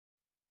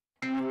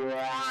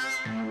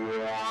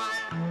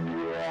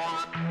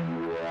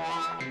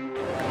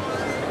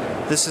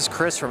This is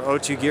Chris from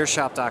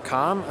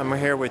o2gearshop.com. I'm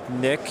here with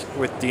Nick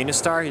with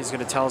Dynastar. He's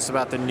going to tell us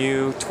about the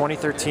new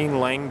 2013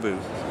 Lange boot.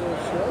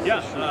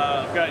 Yeah,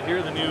 I've got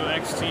here the new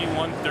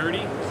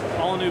XT130,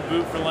 all new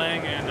boot for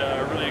Lange, and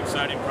a really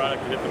exciting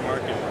product to hit the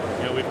market.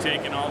 You know, we've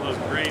taken all those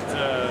great,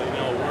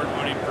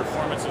 award-winning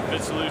performance and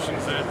fit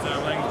solutions that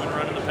Lange's been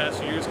running the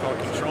past few years, called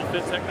Control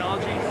Fit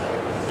technology,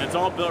 and it's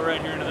all built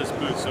right here into this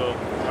boot. So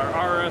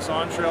our RS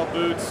on-trail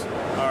boots,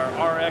 our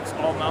RX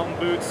all-mountain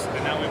boots,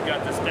 and now we've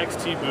got this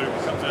XT boot.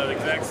 It comes out of the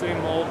exact same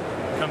mold.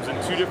 It comes in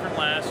two different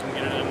lasts. You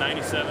can get it in a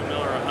 97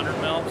 mil or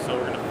 100 mil, so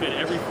we're going to fit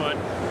every foot.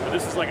 But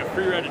this is like a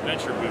free-ride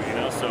adventure boot, you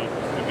know. So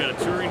we've got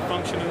a touring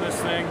function in this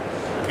thing.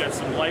 We've got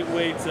some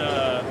lightweight,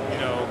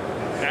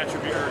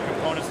 attribute or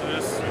components to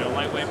this. You know,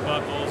 lightweight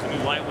buckles, a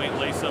new lightweight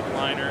lace-up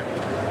liner.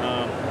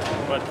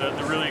 But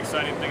the really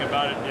exciting thing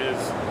about it is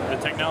the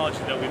technology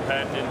that we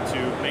patented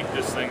to make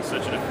this thing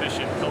such an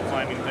efficient hill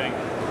climbing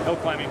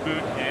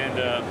boot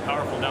and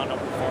powerful downhill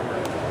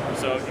performer.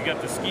 So you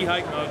got the ski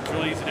hike mode, it's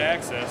really easy to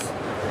access.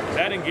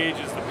 That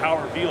engages the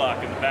power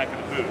V-lock in the back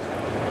of the boot.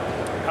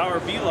 Power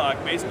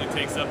V-lock basically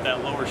takes up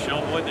that lower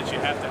shell void that you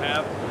have to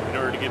have in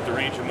order to get the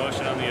range of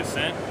motion on the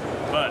ascent.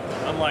 But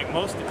unlike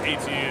most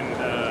ATN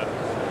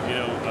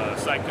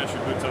side country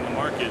boots on the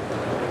market,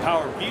 the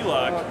Power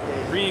V-lock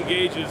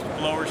re-engages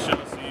with lower shell,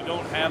 so you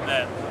don't have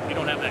that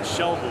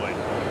shell void.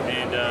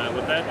 And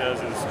what that does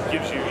is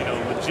gives you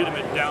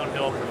legitimate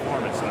downhill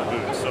performance in the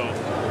boot. So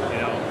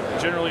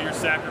generally you're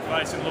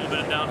sacrificing a little bit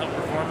of downhill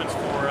performance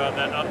for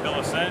that uphill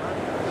ascent.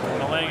 In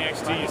the Lange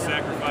XT, you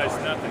sacrifice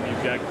nothing.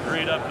 You've got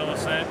great uphill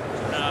ascent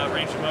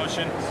range of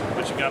motion,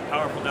 but you've got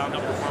powerful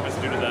downhill performance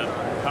due to the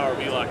Power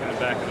V-lock in the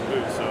back of the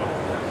boot. So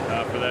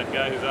for that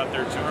guy who's out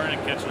there touring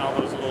and catching all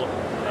those little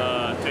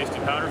tasty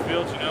powder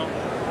fields, the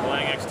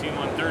Lange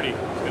XT130 is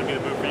going to be the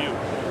boot for you.